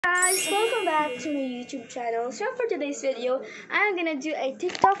guys, welcome back to my YouTube channel. So for today's video, I'm gonna do a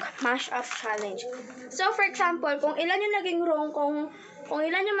TikTok mashup challenge. So for example, kung ilan yung naging wrong, kung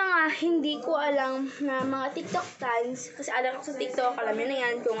ilan yung mga hindi ko alam na mga TikTok fans, kasi alam ko sa TikTok, alam nyo na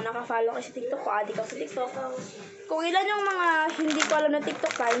yan, kung naka-follow kayo sa TikTok ko, adik ako sa TikTok. Kung ilan yung mga hindi ko alam na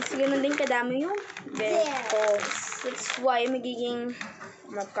TikTok fans, ganun din kadami yung bet ko. That's why magiging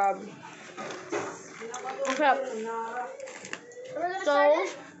makab. Okay. So,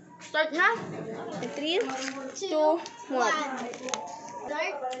 start na. 3, 2,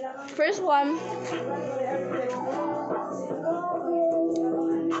 1. First one.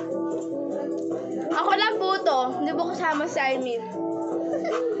 Ako lang po to. Hindi po kasama si Armin.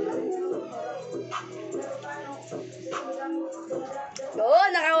 Oo,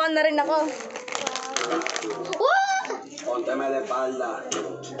 nakawan na rin ako. Pónteme de espalda.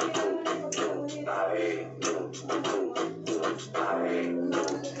 Ahí. Ahí.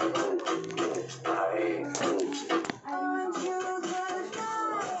 Ahí.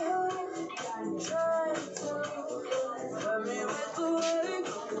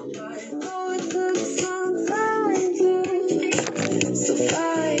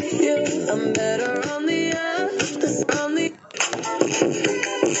 I'm better on the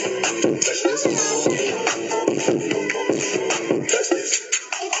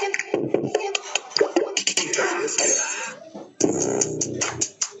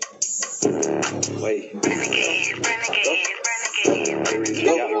Wait.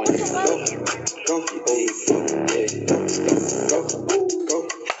 Go.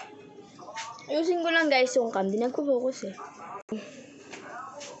 Ayusin ko lang guys yung cam. Di nagpo-focus eh.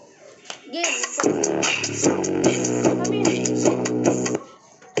 Game.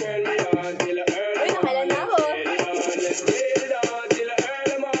 Uy, nakailan na ako.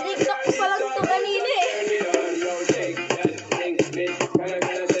 TikTok ko pa lang ito kanina eh.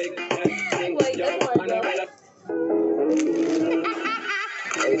 Wait,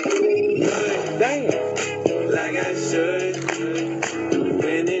 Damn. Like I should.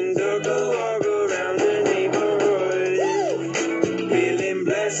 When in dark, I walk around the neighborhood. Feeling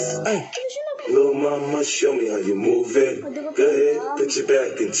blessed. Little mama, show me how you move it. Go ahead, put your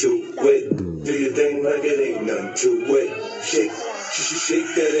back into it. Do your thing like it ain't nothing to it. Shake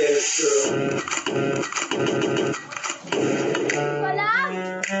that ass, girl. wala.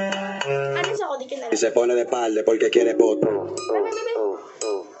 Ano sa ako? Di ka na lang. Y se pone de espalda porque quiere potra.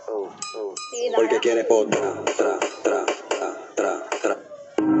 Porque quiere potra. Tra.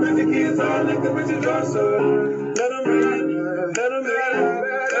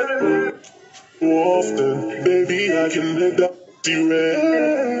 Often, baby, I can let that be red.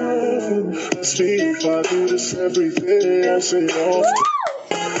 See if I do this every day. I say often.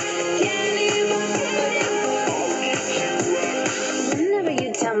 Whenever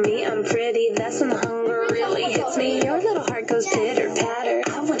you tell me I'm pretty, that's when the hunger really hits me. Your little heart goes pitter patter.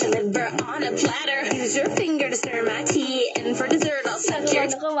 I want your liver on a platter. Use your finger to stir my tea, and for dessert I'll suck your.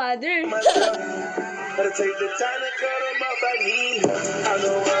 Naka-mother. Gotta take the time to cut them off. I need her. I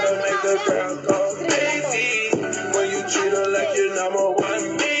know how to make the crowd go crazy when you treat her like your number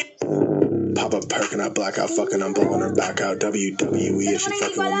one beat. Pop a perk and I black out, fucking, I'm blowing her back out. WWE, if she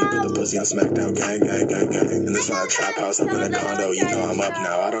fucking with me, put the pussy on SmackDown, gang. And this not a trap house, I'm in a condo, you know I'm up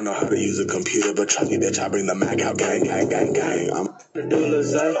now. I don't know how to use a computer, but trust me, bitch, I bring the Mac out, gang. I'm I'ma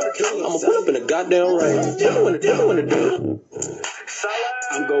pull up in a goddamn rain. Tell me when to do it.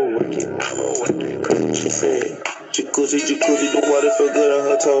 I'm gon' work it. She said, Jacuzzi, the water feel good on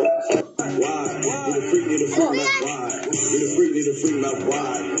her toe. Why? Need a freak, why? Need a freak, not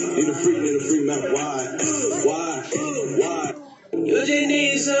why? Need a freak, not why? Why? You just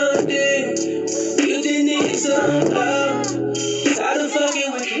need something. You just need some love. Tired of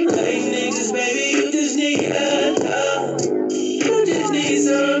fucking with you lame niggas, baby. You just need a love. You just need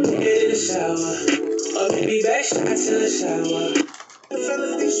some to get in the shower. Or maybe back shots in the shower.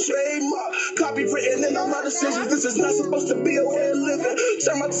 Felony shame, copywritten in all my decisions. This is not supposed to be a way of living.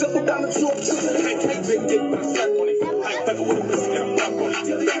 Turn myself down to a prison. I can't big dick, but I'm stuck on it. I ain't fucking with a pussy, I'm up on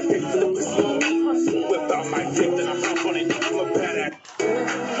it. Back dick for the pussy. Whip out my dick, then I'm up on it. I'm a badass.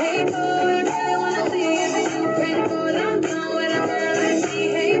 Hey boy, I really wanna see if you pretty boy. I'm down with a girl I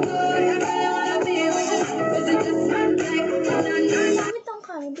see. Hey boy, I really wanna be with you. Is it just my type? Gamit ang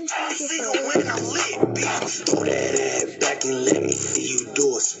camera. Feel when I'm lit, bitch. Throw that ass back and let me see you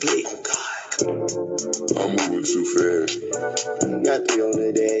do a split. Oh God, I'm moving too fast. Got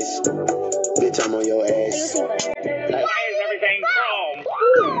 300 days. Bitch, I'm on your ass. Why is everything chrome?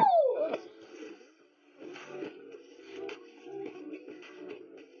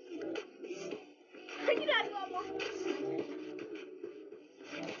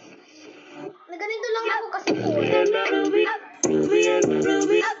 ganito lang ako kasi po. Ruby, Ruby and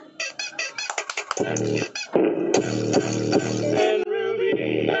Ruby. And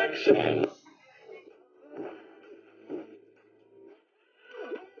Ruby, action.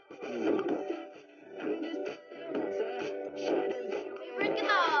 Favorite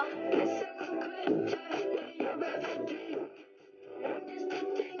kita.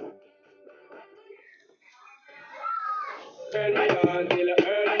 Turn me on till I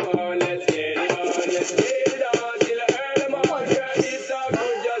earn them on. Let's get it on. Let's get it on till I earn them on. Girl, it's so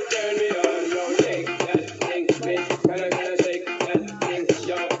good, just turn me on. Yo, shake that thing, bitch. Can I shake that thing?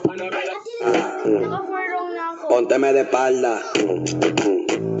 Yo, Annabella. Naka-4 na ako. Pónteme de espalda.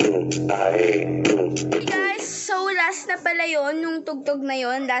 Ahí. Hey guys, so last na pala yun, nung tugtog na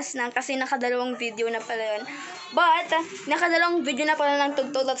yun, last na, kasi nakadalawang video na pala yun. But, nakadalawang video na pala ng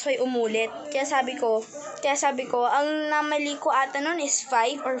tugtog, that's why umulit. Kaya sabi ko, ang namali ko ata nun is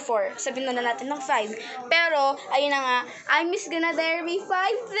 5 or 4. Sabihin na natin ng 5. Pero, ayun na nga, I miss gonna there be 5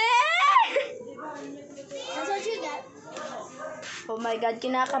 there! That's what you get. Oh my God,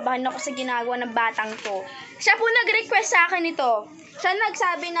 kinakabahan ako sa ginagawa ng batang to. Siya po nag-request sa akin ito. Siya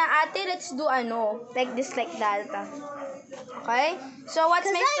nagsabi na, ate, let's do like this, like that. Okay? So, what's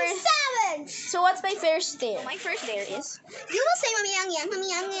my first... Savage! So, what's my first dare? My first dare is... You will say mommy yang.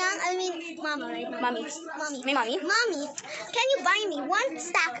 I mean, mama, right? Mommy. Mommy. May mommy? Mommy, can you buy me one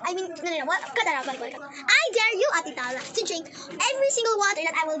stack? I mean, no. What? Cut that out. I dare you, Ate Tala, to drink every single water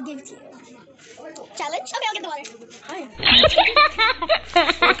that I will give to you. Challenge? Okay, I'll get the water. Ay.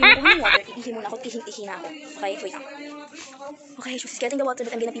 Kinuha ko yung water. Iihi muna ako. Tihin na ako. Okay, wait lang. Okay, she's getting the water,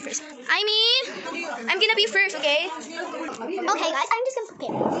 but I'm gonna pee first. I'm gonna pee first, okay? Okay, guys, I'm just gonna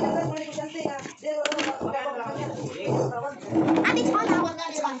prepare. And it's on now.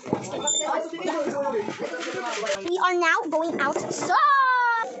 It's on. We are now going out. So,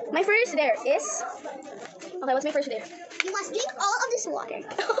 My first dare is... Okay, what's my first dare? you must drink all of this water.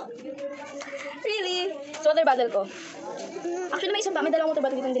 Really? So, water bottle ko. Actually, may dalawang water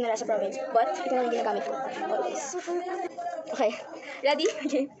bottle dito dinala sa province. But, ito na yung ginagamit ko. Always. Okay. Ready?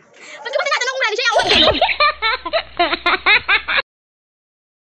 Okay. Ba't ko tinatanong kung ready siya? Ako sa'yo?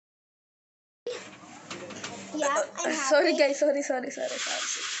 Yeah, I'm happy. Sorry guys, sorry.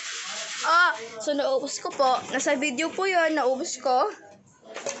 So naubos ko po. Nasa video po yun, naubos ko.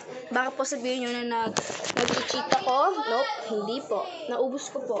 Baka po sabihin nyo na nag-cheat ako. Nope, hindi po.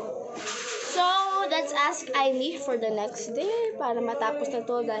 Naubos ko po. So, let's ask Amy for the next day para matapos na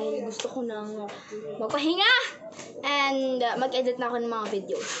to dahil gusto ko nang magpahinga and mag-edit na ako ng mga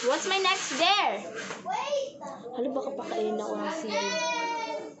videos. What's my next dare? Hala, baka pakainin ako ng sili.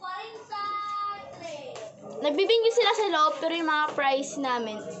 Nagbibingyo sila sa loob pero yung mga price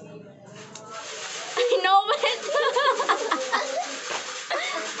namin. I know it!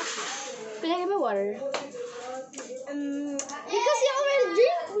 Pinagay mo water? Because you already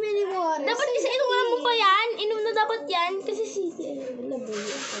drink many water. Dapat kasi inuman mo pa yan. Inom na dapat yan. Kasi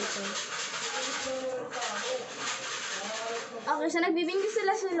okay, so nagbibingyo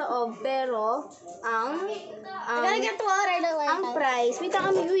sila sa loob. Pero, I'm gonna get water. ang price. Wait,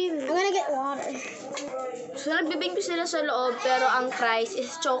 I'm gonna get water. So, nagbibingyo sila sa loob. Pero, ang price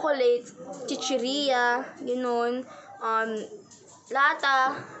is chocolate, chichiria, ganun,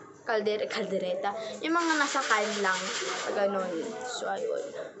 lata, kaldereta. Yung mga nasa can lang. Ganun. So, ayun.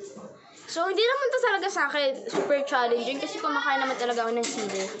 So, hindi naman to talaga sa akin super challenging kasi kumakain naman talaga ako ng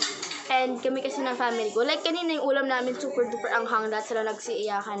sili. And kami kasi ng family ko. Like, kanina yung ulam namin super duper anghang. Lahat sila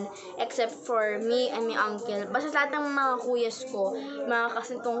nagsiiyakan. Except for me and my uncle. Basta lahat ng mga kuyas ko, mga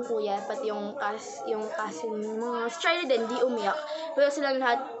kasintong kuya, pati yung kasin, mga stride din, di umiyak. Pero silang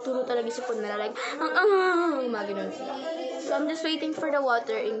lahat, turo talaga sa phone nila. Like, mga ganun sila. So, I'm just waiting for the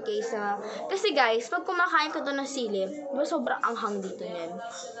water in case na... Kasi guys, pag kumakain ka doon ng sili, diba sobrang anghang dito yan?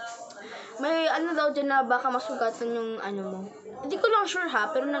 May daw dyan na baka masugatan yung mo. Hindi ko lang sure ha,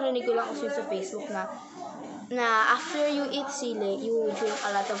 pero narinig ko lang kasi sa Facebook na after you eat sili, you drink a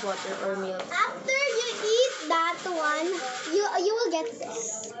lot of water or milk. After you eat that one, you will get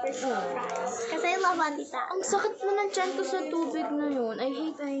this. Kasi I love Andita. Ang sakit na ng tiyan ko sa tubig na yun. I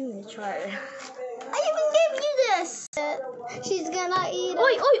hate Char. I even gave you this. She's gonna eat it.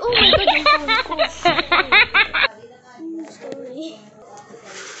 Oy! Oh my God! Yung phone ko. Sorry.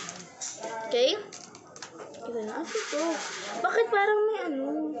 Okay? Kita na. Ito. Bakit parang may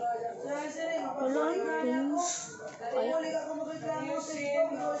Wala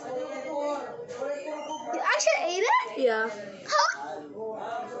You actually ate it? Yeah. Huh?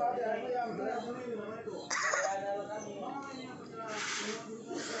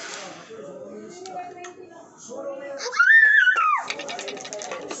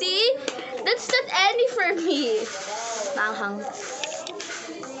 See? That's the any for me. Manghang.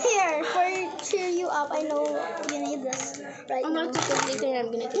 Here, for cheer you up, I know you need this right I'm now. not too later.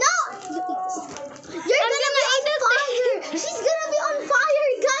 I'm gonna take. No! You eat this. You're gonna be on fire! She's gonna be on fire,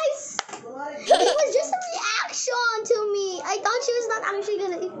 guys! It was just a reaction to me. I thought she was not actually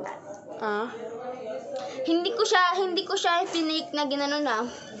gonna eat that. Hindi ko siya pinake na ginano na.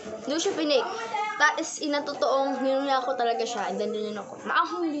 Hindi ko siya pinake. That is inatotoong ninunya ko talaga siya and then yun ako.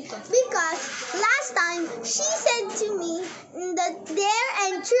 Maahong dito. Because last time, she said to me the Dare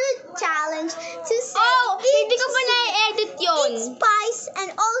and Truth challenge to say Hindi ko pa na-edit yun. eat spice and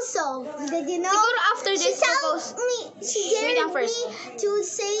also, did you know? Siguro after She this, she Wait dared lang first. me to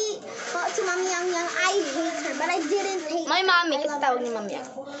say to Mami Yang Yang, I hate her, but I didn't hate May her. mami, I kasi love tawag her. ni mami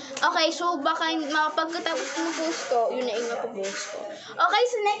ako. Okay, so baka pagkatapos ng post ko, yun na yung napopost ko. Okay,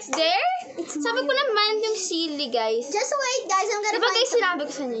 so next there. Sabi ko naman yung sili, guys. Just wait, guys. I'm gonna Diba find guys, some. sinabi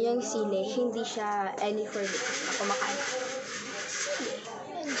ko sa inyo, yung sili, hindi siya any for me na kumakain.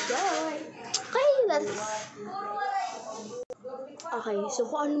 Enjoy. Okay, Okay, so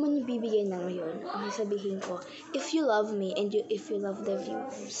kung ano man yung bibigay na ngayon, ang sabihin ko, if you love me and if you love the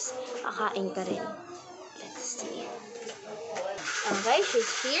viewers, kakain ka rin. Let's see. Okay, she's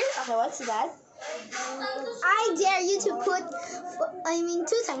here. Okay, what's that? I dare you to put,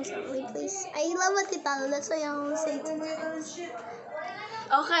 2 times. Wait, please. I love what Titalo. That's why I will say 2 times.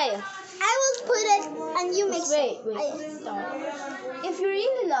 Okay. I will put it and you mix Wait. it. Don't. If you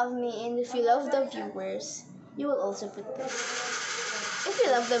really love me and if you love the viewers, you will also put this. If you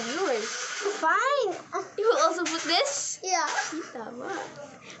love the viewers, Fine. you will also put this. Yeah. Tama.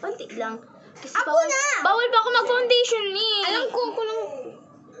 Unti lang. Kasi Ako na! Bawal ba ako mag-foundation ni? Alam ko lang.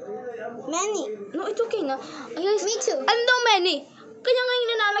 Many. No, it's okay na. Ay, guys, Me too. ano daw many? Kanya nga yung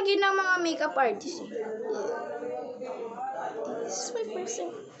nilalagay ng mga makeup artists eh. This is my first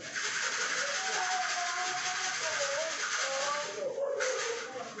time.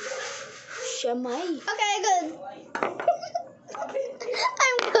 Siyamay. Okay, good.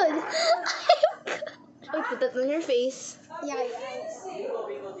 I'm good. Uy, put that on your face. Yeah.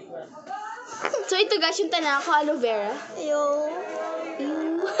 So, ito guys, yung tanako, aloe vera. Yo.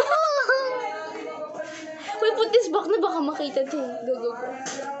 Ew. Uy, put this back na baka makita din. Go.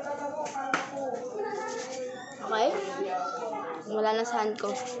 Okay? Wala na sa hand ko.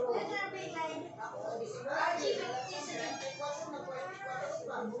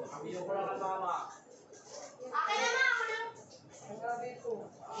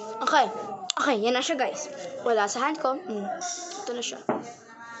 Okay, yan na siya guys. Wala sa hand ko. Ito na siya.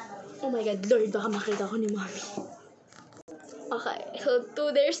 Oh my God, Lord, baka makita ko ni Mommy. Okay, so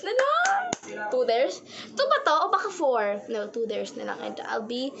 2 dares na lang. 2 dares? 2 ba to? O baka 4? No, 2 dares na lang and I'll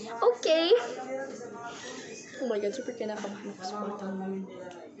be okay. Oh my God, super kinakabahan ako sa bata mo.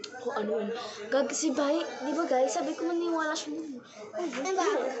 Kung ano yun. Gag, si Bay, di ba guys, sabi ko maniwala siya nun.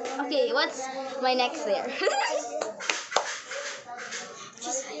 Okay, what's my next there?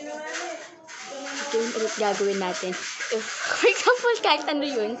 Yun ulit gagawin natin. If, for example, kahit ano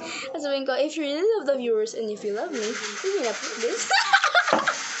yun, sabihin ko, if you really love the viewers and if you love me, you will put this.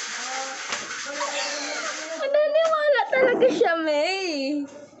 Mananiwala talaga siya, May.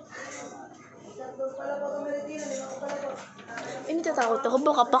 Natatakot ako,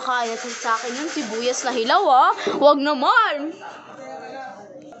 baka pakain sa akin yung sibuyas na hilaw, ah. Wag naman.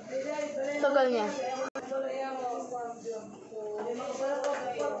 Tagal niya.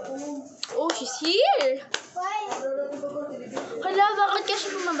 Oh, she's here! Hala, bakit ka siya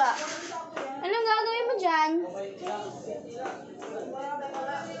bumaba? Anong gagawin mo dyan?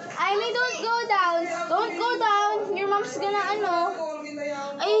 Amy, don't go down! Don't go down! Your mom's gonna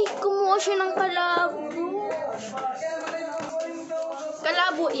Ay, kumuha siya ng kalabo.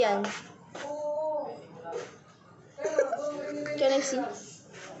 Kalabo yan. Can I see?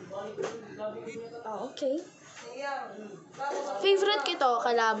 Oh, okay. Favorite ko to,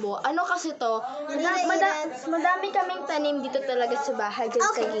 kalabo. Ano kasi to? Madami kaming tanim dito talaga sa bahay, dyan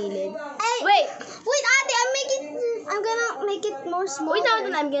sa gilid. Hey, Wait, Ate, I'm gonna make it more small. wait now,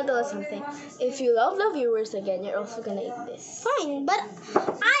 then I'm gonna tell you something. If you love the viewers again, you're also gonna eat this. Fine, but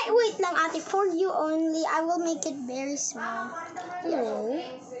wait lang, Ate, for you only, I will make it very small. No.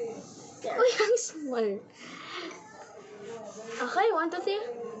 Uy, ang small. Okay, 1, 2,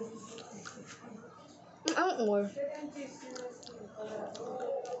 3. More.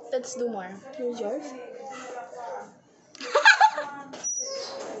 Let's do more. Here's yours.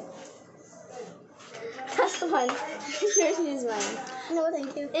 Last one. Yours is mine. No,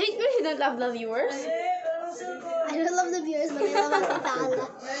 thank you. It means you don't love the viewers. I don't love the viewers, but I love Ate Tala.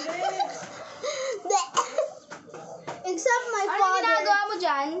 It's Except my Ano father. ginagawa mo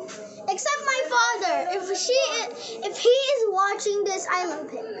dyan? Except my father. If he is watching this, I love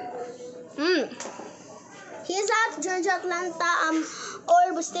him. He is at George Atlanta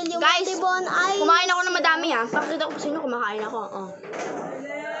or Bustilio Guys, Montebon. Kumain ako ng madami ha. Pakita ko sa inyo kumakain ako.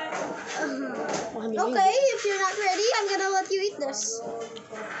 Okay, if you're not ready, I'm gonna let you eat this.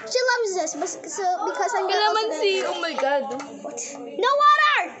 She loves this because I'm gonna Kalamansi. Oh my God. No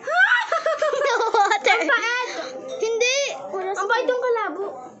water! No water! Hindi! Ang bait yung kalabo.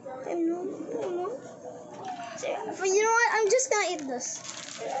 I know. But you know what? I'm just gonna eat this.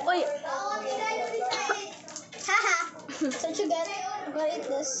 Uy. Haha. Don't you get it? I'm gonna eat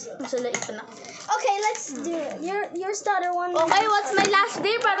this. Masala ito na. Okay, let's do it. Your starter one. Okay, what's my last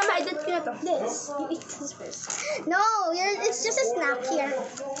day para ma-edit ko na to? This. You eat this first. No, it's just a snack here.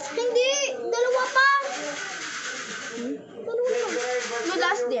 Hindi. Dalawa pa. Dalawa pa. My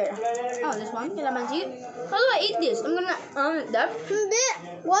last day. Oh, this one. Kalamansi. How do I eat this? I'm gonna, that? Hindi.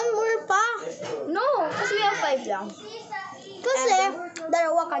 One more pa. No, kasi we have 5 lang. Kasi,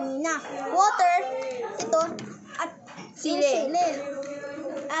 dalawa kanina. Water, ito, at yung Sili.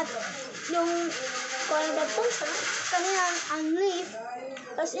 At yung, kung ano ba ito? Kanina, ang leaf.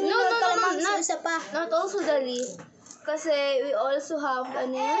 Tapos No, kalamansi, isa pa. Not also the leaf. Kasi we also have,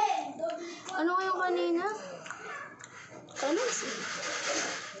 ano yan? Ano yung kanina? Kalamansi.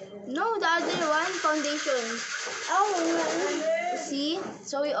 No, the other one, foundation. Oh, See?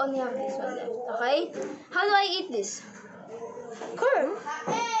 So we only have this one left. Okay? How do I eat this?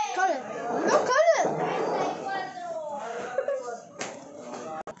 cut it. No, cut it.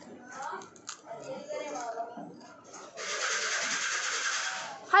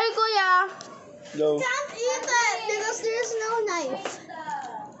 Hi, Kuya! Go. Can't eat it because there's no knife.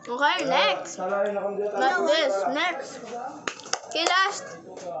 Okay, next. Not this. Next. Okay, last.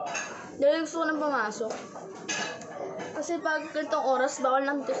 Dahil gusto ko nang pumasok. Kasi pag ganitong oras, bawal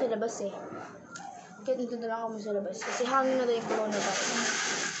lang dito sa labas eh. Kaya dito na lang kami sa labas. Kasi hangin na tayo yung coronavirus.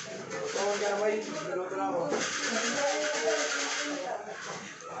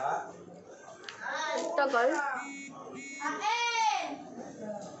 Tagal.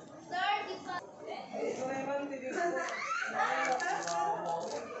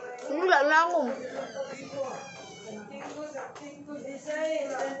 Wala na ako.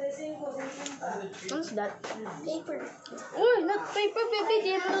 What's that? Paper. Uy, not paper, baby.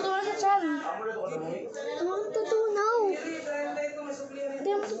 Di mo natutunan sa chan. Natutunaw.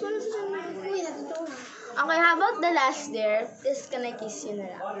 Di mo natutunan sa chan. Uy, natutunaw. Okay, how about the last dare? This can I kiss you na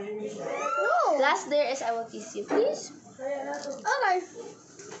lang. No. Last dare is I will kiss you, please. Okay.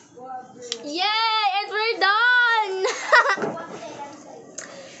 Yay! And we're done!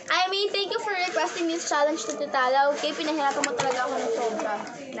 I mean, thank you for requesting this challenge to Tutala. Okay, pinahirapan mo talaga ako ng sobra.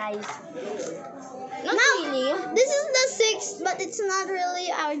 Nice. Not Now, really. this is the 6th, but it's not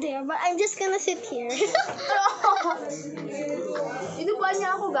really out there. But I'm just gonna sit here. Inupuan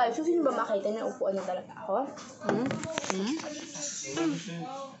niya ako, guys. So, sino ba makita niya? Upuan niya talaga ako.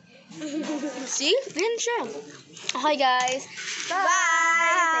 See? Ganyan siya. Okay, guys.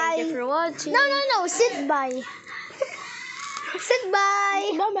 Bye! Thank you for watching. No. Sit by. Sit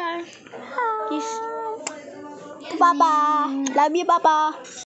by. Bye-bye. Kiss. Papa. Love you, Papa.